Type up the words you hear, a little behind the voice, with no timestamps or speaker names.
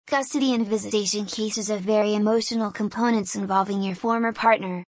Custody and visitation cases have very emotional components involving your former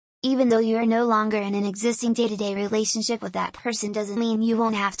partner. Even though you are no longer in an existing day-to-day relationship with that person doesn't mean you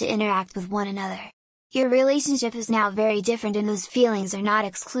won't have to interact with one another. Your relationship is now very different and those feelings are not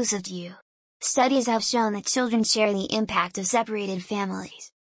exclusive to you. Studies have shown that children share the impact of separated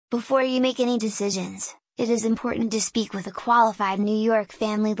families. Before you make any decisions, it is important to speak with a qualified New York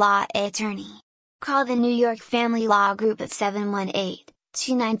family law attorney. Call the New York Family Law Group at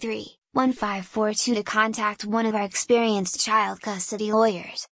 718-293-1542 to contact one of our experienced child custody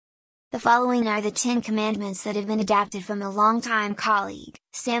lawyers. The following are the 10 commandments that have been adapted from a longtime colleague,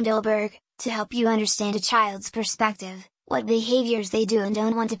 Sam Dolberg, to help you understand a child's perspective, what behaviors they do and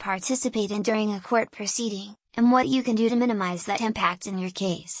don't want to participate in during a court proceeding, and what you can do to minimize that impact in your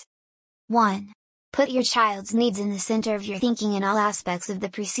case. 1. Put your child's needs in the center of your thinking in all aspects of the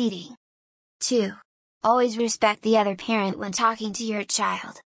proceeding. 2. Always respect the other parent when talking to your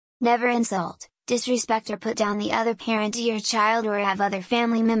child. Never insult, disrespect or put down the other parent to your child or have other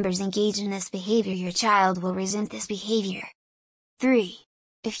family members engage in this behavior. Your child will resent this behavior. 3.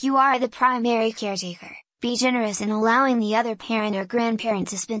 If you are the primary caretaker, be generous in allowing the other parent or grandparent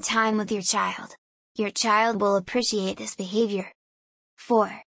to spend time with your child. Your child will appreciate this behavior.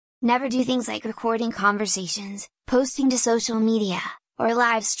 4. Never do things like recording conversations, posting to social media, or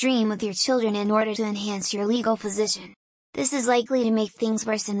live stream with your children in order to enhance your legal position. This is likely to make things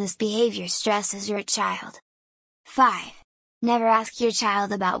worse and this behavior stresses your child. 5. Never ask your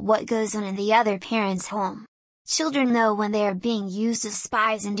child about what goes on in the other parent's home. Children know when they are being used as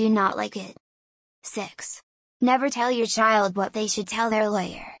spies and do not like it. 6. Never tell your child what they should tell their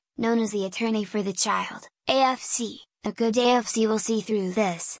lawyer, known as the attorney for the child, AFC. A good AFC will see through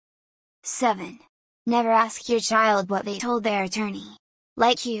this. 7. Never ask your child what they told their attorney.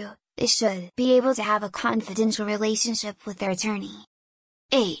 Like you, they should be able to have a confidential relationship with their attorney.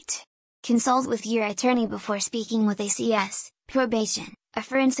 8. Consult with your attorney before speaking with ACS, probation, a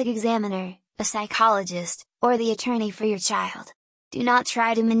forensic examiner, a psychologist, or the attorney for your child. Do not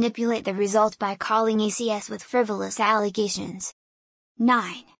try to manipulate the result by calling ACS with frivolous allegations.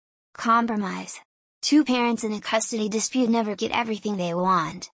 9. Compromise. Two parents in a custody dispute never get everything they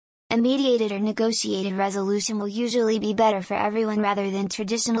want. A mediated or negotiated resolution will usually be better for everyone rather than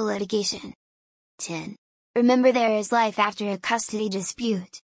traditional litigation. 10. Remember there is life after a custody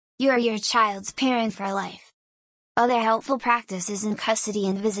dispute. You are your child's parent for life. Other helpful practices in custody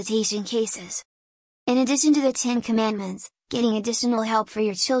and visitation cases. In addition to the 10 commandments, getting additional help for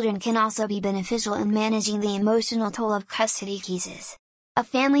your children can also be beneficial in managing the emotional toll of custody cases. A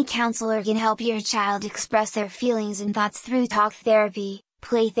family counselor can help your child express their feelings and thoughts through talk therapy,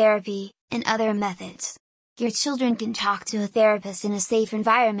 play therapy, and other methods. Your children can talk to a therapist in a safe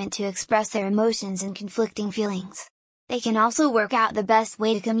environment to express their emotions and conflicting feelings. They can also work out the best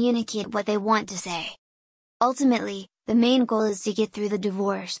way to communicate what they want to say. Ultimately, the main goal is to get through the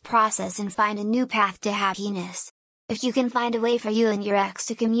divorce process and find a new path to happiness. If you can find a way for you and your ex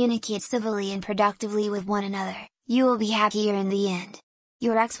to communicate civilly and productively with one another, you will be happier in the end.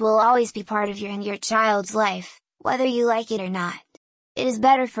 Your ex will always be part of your and your child's life, whether you like it or not. It is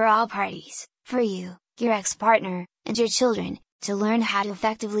better for all parties, for you, your ex-partner, and your children, to learn how to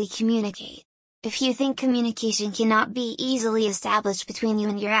effectively communicate. If you think communication cannot be easily established between you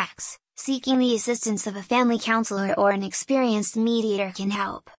and your ex, seeking the assistance of a family counselor or an experienced mediator can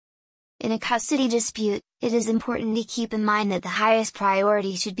help. In a custody dispute, it is important to keep in mind that the highest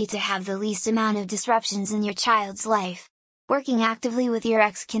priority should be to have the least amount of disruptions in your child's life. Working actively with your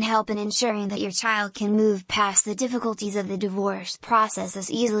ex can help in ensuring that your child can move past the difficulties of the divorce process as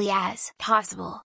easily as possible.